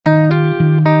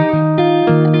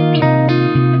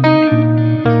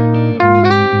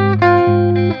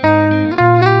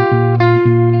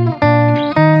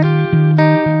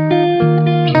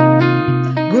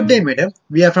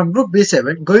we are from Group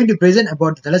B7 going to present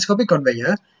about the telescopic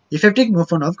conveyor, effective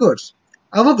movement of goods.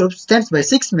 Our group stands by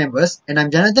 6 members and I'm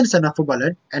Janarthan S of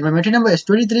Poobalan and my entry number is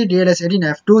 23 DLS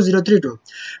 18F2032.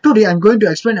 Today I'm going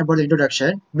to explain about the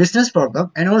introduction, business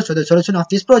problem and also the solution of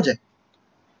this project.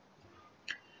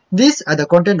 These are the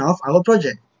content of our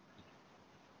project.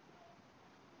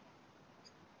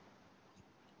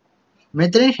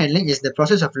 Material handling is the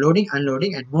process of loading,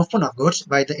 unloading and movement of goods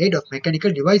by the aid of mechanical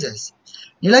devices.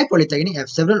 Nilai Polytechnic have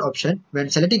several options when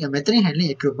selecting a material handling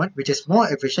equipment which is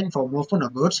more efficient for movement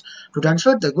of goods to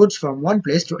transfer the goods from one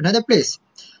place to another place.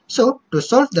 So, to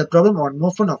solve the problem on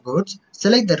movement of goods,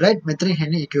 select the right material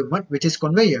handling equipment which is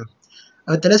conveyor.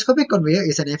 A telescopic conveyor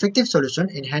is an effective solution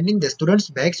in handling the students'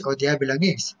 bags or their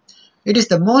belongings. It is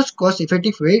the most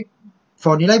cost-effective way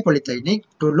for Nilai Polytechnic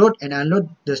to load and unload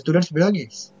the students'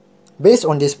 belongings. Based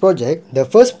on this project, the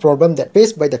first problem that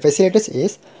faced by the facilitators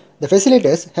is the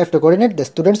facilitators have to coordinate the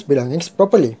students' belongings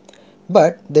properly,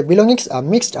 but the belongings are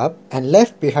mixed up and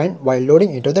left behind while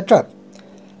loading into the truck.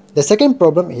 The second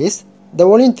problem is the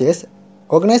volunteers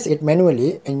organize it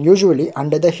manually and usually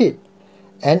under the heat,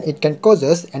 and it can cause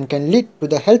us and can lead to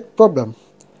the health problem.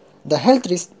 The health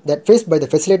risks that faced by the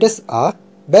facilitators are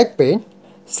back pain,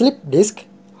 slip disc,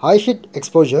 high heat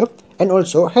exposure, and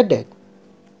also headache.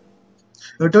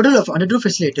 A total of 102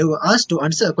 facilitators were asked to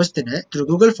answer a questionnaire through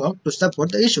Google Form to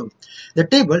support the issue. The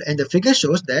table and the figure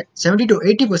shows that 70 to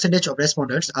 80% of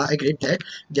respondents are agreed that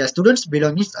their students'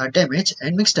 belongings are damaged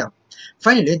and mixed up.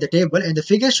 Finally, the table and the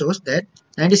figure shows that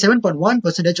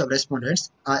 97.1% of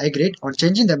respondents are agreed on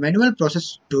changing the manual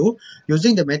process to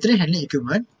using the material handling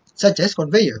equipment such as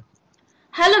conveyor.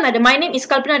 Hello madam, my name is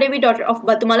Kalpana Devi, daughter of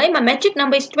Batumaly. My metric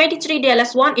number is 23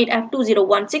 DLS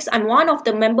 18F2016. I'm one of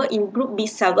the member in group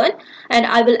B7 and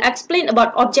I will explain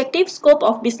about objective, scope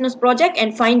of business project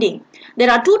and finding.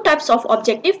 There are two types of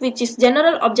objective, which is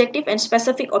general objective and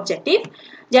specific objective.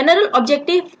 General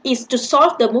objective is to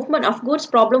solve the movement of goods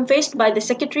problem faced by the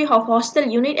Secretary of Hostel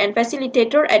Unit and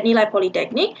Facilitator at Nilai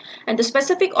Polytechnic, and the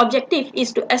specific objective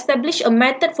is to establish a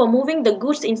method for moving the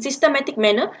goods in systematic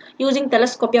manner using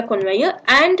telescopic conveyor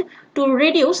and to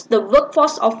reduce the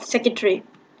workforce of Secretary.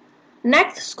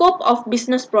 Next, scope of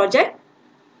business project.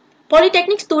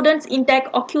 Polytechnic students intake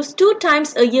occurs 2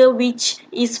 times a year, which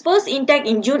is first intake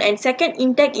in June and second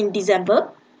intake in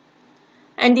December.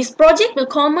 And this project will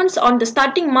commence on the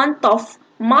starting month of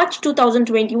March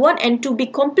 2021 and to be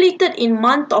completed in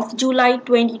month of July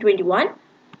 2021.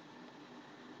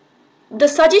 The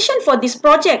suggestion for this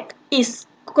project is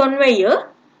conveyor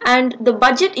and the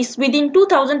budget is within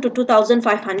 2000 to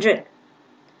 2500.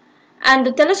 And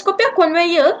the telescopic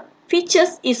conveyor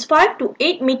features is 5 to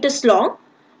 8 meters long,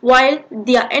 while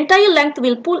their entire length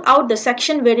will pull out the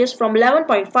section varies from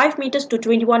 11.5 meters to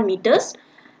 21 meters,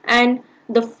 and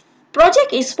the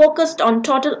project is focused on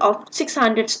total of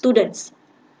 600 students.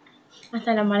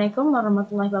 Assalamualaikum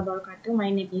warahmatullahi wabarakatuh. My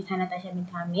name is Hanna bin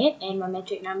Hamid and my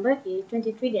metric number is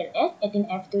 23 DLS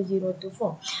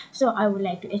 18F2024. So I would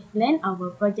like to explain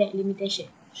our project limitation.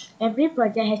 Every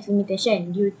project has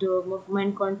limitation due to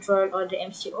movement control or the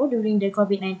MCO during the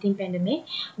COVID-19 pandemic.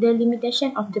 The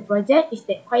limitation of the project is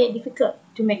that quite difficult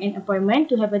to make an appointment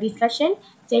to have a discussion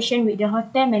session with the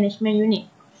hotel management unit.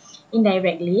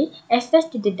 Indirectly, access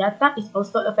to the data is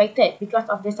also affected because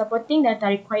of the supporting data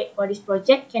required for this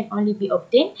project can only be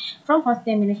obtained from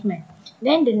hostel management.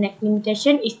 Then the next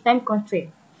limitation is time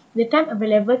constraint. The time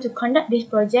available to conduct this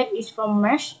project is from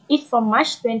March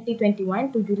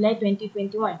 2021 to July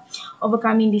 2021.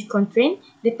 Overcoming this constraint,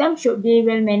 the time should be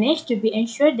well managed to be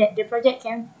ensured that the project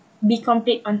can be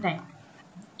complete on time.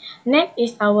 Next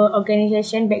is our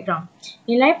organization background.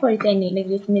 Nilai Polytechnic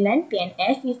Negeri Sembilan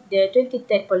 (PNS) is the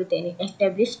 23rd polytechnic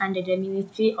established under the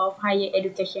Ministry of Higher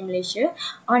Education Malaysia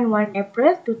on 1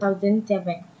 April 2007.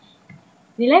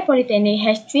 Nilai Polytechnic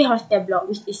has 3 hostel blocks,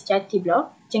 which is Jati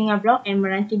Block, Cengah Block and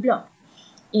Meranti Block.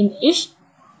 In each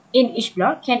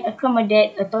block can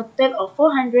accommodate a total of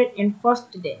 404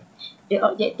 students. The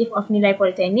objective of Nilai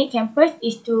Polytechnic campus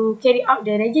is to carry out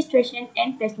the registration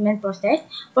and placement process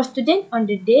for students on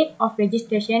the day of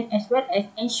registration, as well as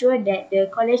ensure that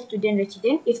the college student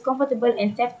resident is comfortable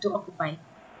and safe to occupy.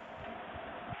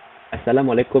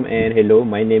 Assalamualaikum and hello,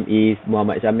 my name is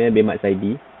Syamil bin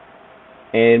Saidi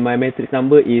and my matric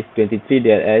number is 23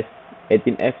 DLS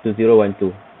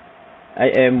 18F2012.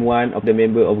 I am one of the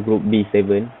member of group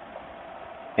B7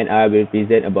 and I will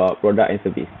present about product and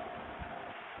service.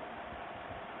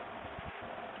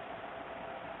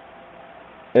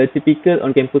 A typical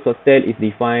on-campus hostel is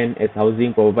defined as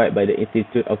housing provided by the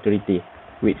institute authority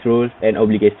with rules and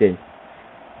obligations.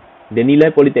 The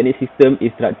Nilai Polytechnic system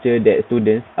is structured that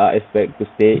students are expected to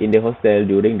stay in the hostel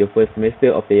during the first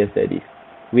semester of their studies,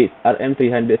 with RM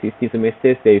 360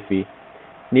 semester stay fee.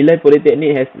 Nilai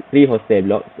Polytechnic has 3 hostel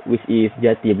blocks, which is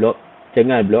Jati Block,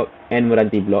 Cengal Block, and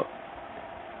Meranti Block.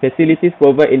 Facilities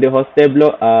provided in the hostel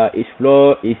block are each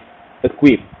floor is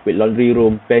equipped with laundry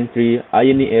room, pantry,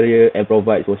 ironing area, and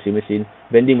provides washing machine,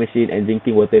 vending machine, and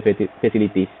drinking water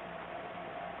facilities.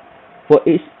 For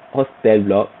each hostel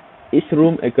block, each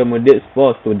room accommodates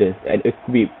 4 students and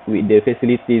equipped with the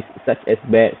facilities such as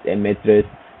beds and mattress,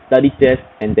 study chairs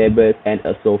and tables, and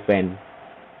also fan.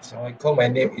 Assalamualaikum, my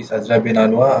name is Azrai Bin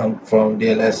Anuar. I'm from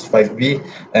DLS 5B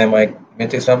and my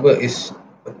matrix number is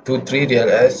 23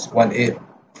 DLS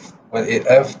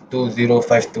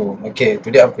 18F2052. Okay,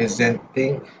 today I'm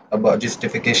presenting about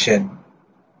justification.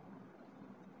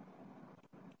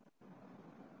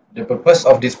 The purpose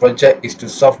of this project is to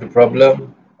solve the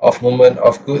problem of movement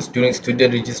of goods during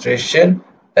student registration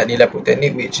at Nilai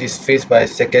Polytechnic, which is faced by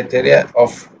Secretariat of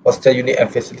Hostel Unit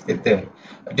and Facilitator.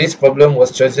 This problem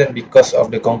was chosen because of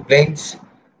the complaints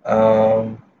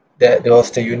that the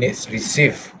hostel units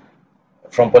receive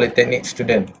from Polytechnic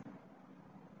students.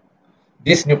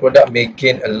 This new product may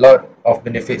gain a lot of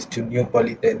benefits to new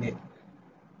Polytechnic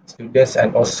students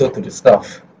and also to the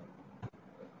staff.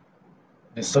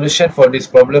 The solution for this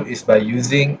problem is by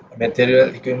using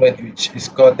material equipment which is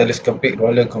called Telescopic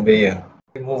Roller Conveyor.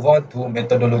 We move on to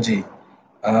methodology.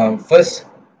 First,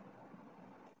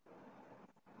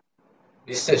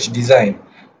 research design.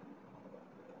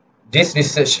 This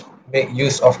research makes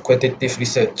use of quantitative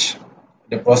research.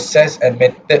 The process and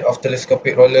method of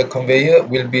Telescopic Roller Conveyor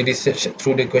will be researched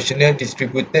through the questionnaire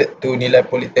distributed to Nilai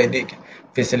Polytechnic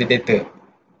Facilitator.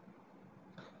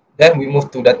 Then we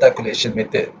move to data collection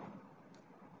method.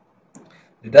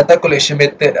 The data collection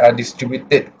method are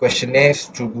distributed questionnaires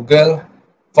through Google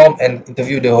Form and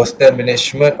interview the hostel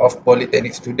management of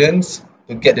Polytechnic students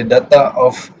to get the data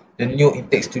of the new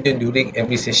intake student during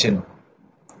every session.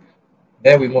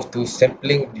 Then we move to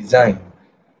sampling design.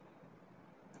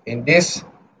 In this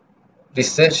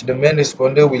research, the main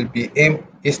responder will be aimed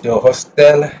is the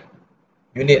hostel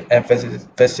unit and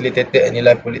facilitator at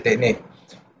Nilai Polytechnic.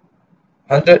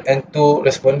 102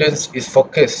 respondents is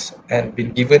focused and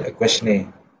been given a questionnaire.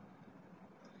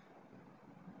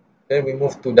 Then we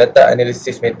move to data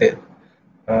analysis method.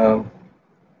 The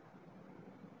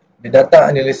data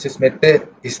analysis method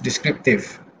is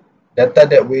descriptive. Data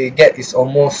that we get is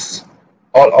almost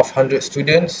all of 100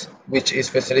 students, which is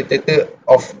facilitator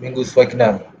of Minggu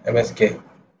Suhaila, MSK.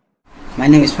 My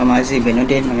name is Haziq bin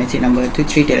Nordin, my matric number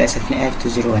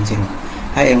 23DLS18F2010.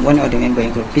 I am one of the members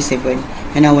in group P7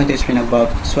 and I want to explain about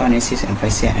SWOT analysis and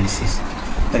Facilitator analysis.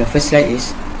 For the first slide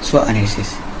is SWOT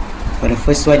analysis. For the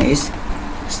first one is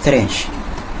strength.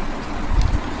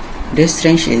 The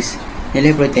strength is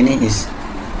Nilai Polytechnic is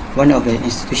one of the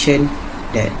institutions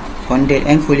that funded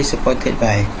and fully supported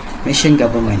by Malaysian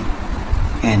government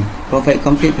and provide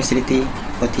complete facility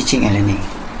for teaching and learning.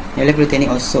 Nilai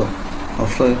Polytechnic also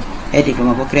offer a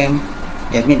diploma program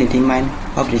that meet the demand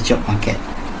of the job market.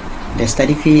 The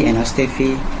study fee and hostel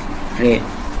fee rate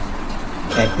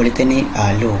at Polytechnic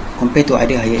are low compared to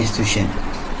other higher institutions.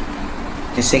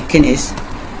 The second is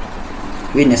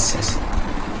weaknesses.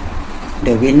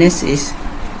 The weakness is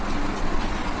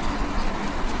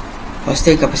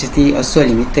hostel capacity also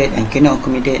limited and cannot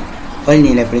accommodate all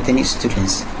Nilai Polytechnic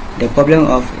students. The problem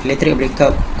of electric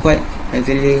breakup quite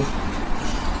regularly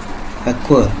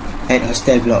occur at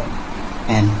hostel block,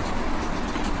 and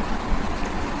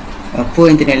a poor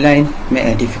internet line make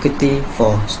a difficulty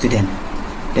for students.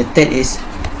 The third is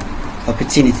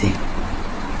opportunity.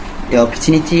 The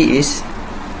opportunity is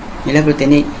Nilai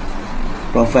Polytechnic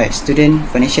provide student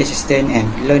financial assistance and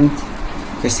loan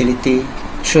facility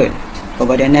through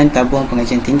Perbadanan Tabung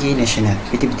Pengajian Tinggi Nasional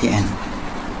 (PTBTN).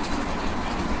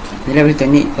 Nilai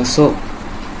Polytechnic also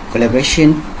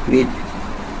collaboration with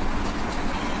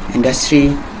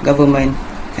industry, government,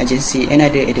 agency and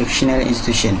other educational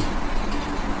institutions.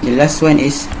 The last one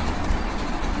is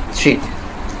trade.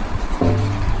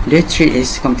 The trade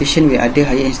is competition with other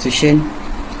higher institutions,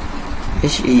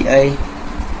 HEI,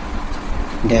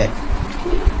 that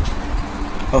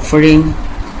offering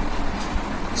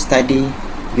study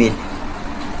with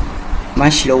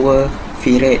much lower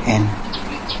fee rate and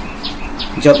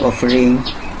job offering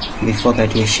before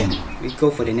graduation. We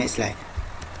go for the next slide.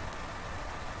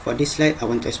 For this slide, I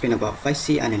want to explain about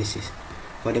 5C analysis.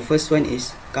 For the first one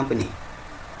is company.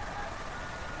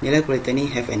 Nilai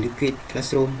Polytechnic have an equipped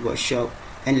classroom, workshop,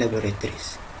 and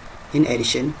laboratories. In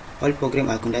addition, all programs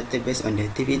are conducted based on the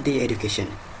TVT education.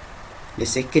 The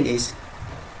second is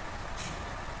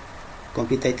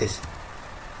competitors.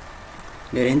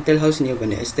 The rental house near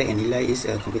Bandar Aztec and Nilai is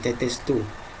a competitors to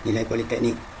Nilai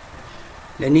Polytechnic.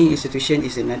 Learning institution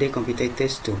is another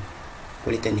competitors to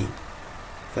Polytechnic.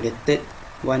 For the third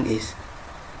one is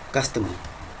customer.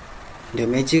 The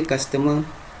major customer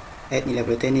at Nilai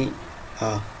Polytechnic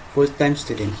are full-time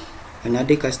students.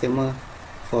 Another customer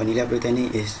for Nilai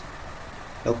Polytechnic is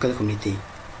local community.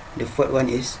 The fourth one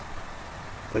is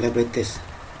collaborators.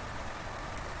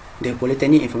 The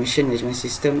Polytechnic Information Management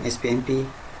System (SPMP)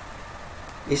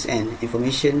 is an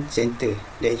information center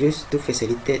that is used to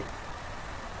facilitate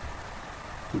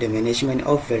the management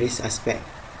of various aspects.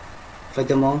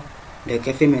 Furthermore, the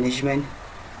cafe management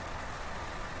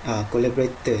are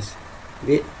collaborators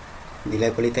with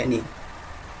Nilai Polytechnic.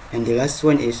 And the last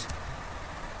one is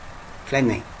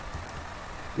climate.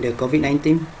 The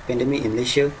COVID-19 pandemic in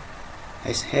Malaysia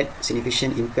has had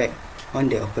significant impact on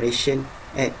the operation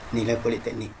at Nilai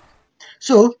Polytechnic.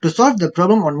 So, to solve the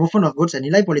problem on movement of goods at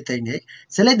Nilai Polytechnic,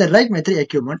 select the right metric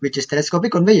equipment, which is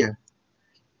telescopic conveyor.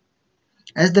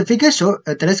 As the figures show,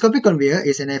 a telescopic conveyor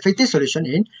is an effective solution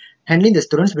in handling the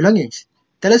students' belongings.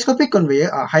 Telescopic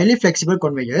conveyor are highly flexible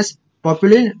conveyors,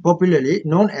 popularly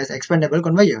known as expandable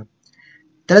conveyor.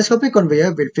 Telescopic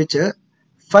conveyor will feature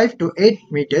 5 to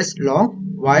 8 meters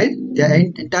long, while their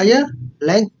entire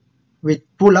length with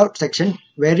pull-out section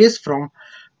varies from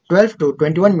 12 to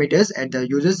 21 meters at the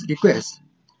user's request.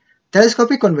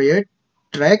 Telescopic conveyor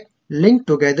track linked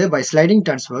together by sliding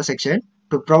transfer section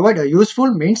to provide a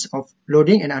useful means of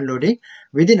loading and unloading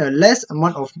within a less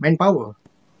amount of manpower.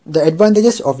 The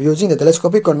advantages of using the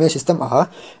telescopic conveyor system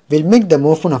are will make the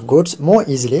movement of goods more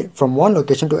easily from one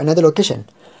location to another location.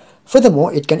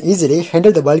 Furthermore, it can easily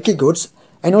handle the bulky goods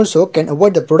and also can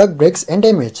avoid the product breaks and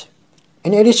damage.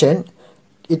 In addition,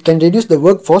 it can reduce the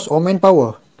workforce or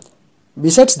manpower.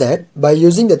 Besides that, by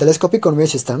using the telescopic conveyor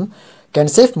system, can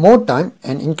save more time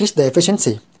and increase the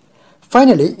efficiency.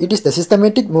 Finally, it is the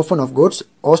systematic movement of goods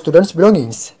or students'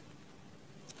 belongings.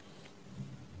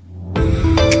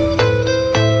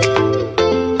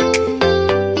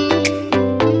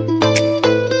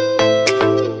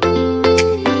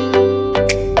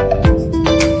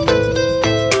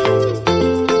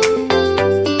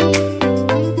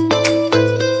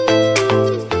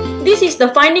 The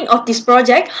finding of this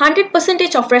project,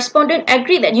 100% of respondents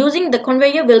agree that using the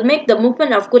conveyor will make the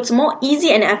movement of goods more easy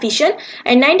and efficient,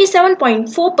 and 97.4%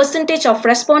 of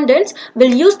respondents will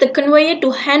use the conveyor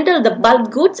to handle the bulk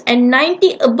goods, and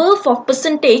 90%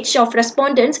 of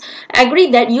respondents agree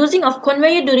that using of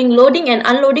conveyor during loading and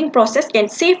unloading process can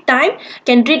save time,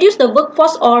 can reduce the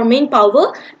workforce or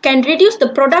manpower, can reduce the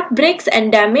product breaks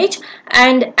and damage,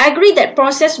 and agree that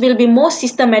process will be more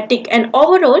systematic. And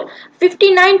overall,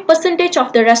 59%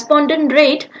 of the respondent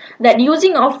rate that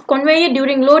using of conveyor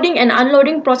during loading and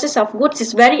unloading process of goods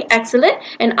is very excellent,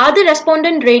 and other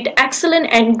respondent rate excellent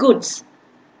and goods.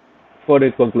 For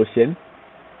the conclusion,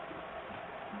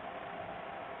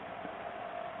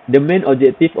 the main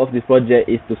objective of this project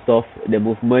is to solve the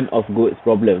movement of goods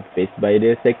problem faced by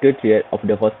the secretariat of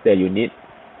the hostel unit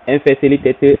and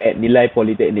facilitator at Nilai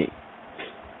Polytechnic.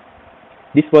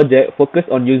 This project focuses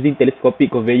on using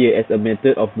telescopic conveyor as a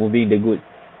method of moving the goods.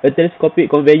 A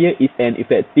telescopic conveyor is an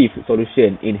effective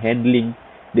solution in handling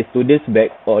the students'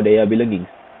 bag or their belongings.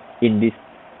 In this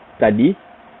study,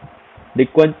 the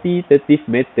quantitative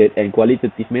method and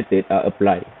qualitative method are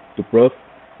applied to prove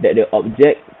that the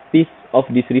objectives of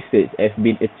this research have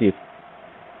been achieved.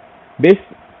 Based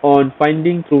on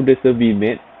findings through the survey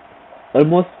made,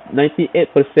 almost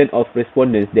 98% of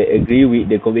respondents that agree with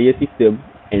the conveyor system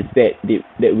and said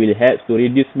that will help to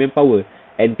reduce manpower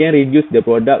and can reduce the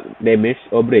product damage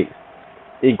or breaks.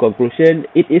 In conclusion,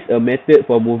 it is a method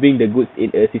for moving the goods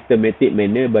in a systematic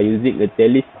manner by using a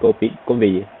telescopic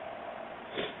conveyor.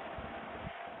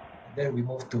 Then we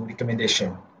move to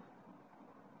recommendation.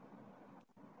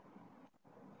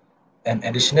 An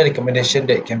additional recommendation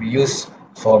that can be used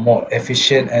for more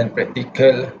efficient and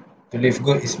practical to lift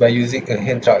goods is by using a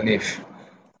hand truck lift.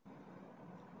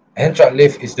 Hand truck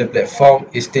lift is the platform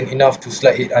is thin enough to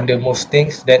slide it under most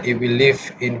things, then it will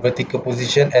lift in vertical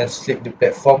position and slip the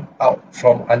platform out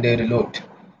from under the load.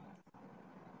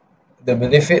 The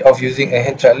benefit of using a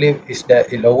hand truck lift is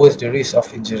that it lowers the risk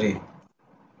of injury.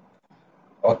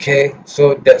 Okay,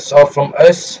 so that's all from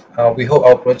us. We hope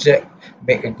our project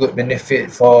make a good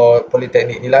benefit for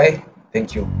Polytechnic Nilai.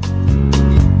 Thank you.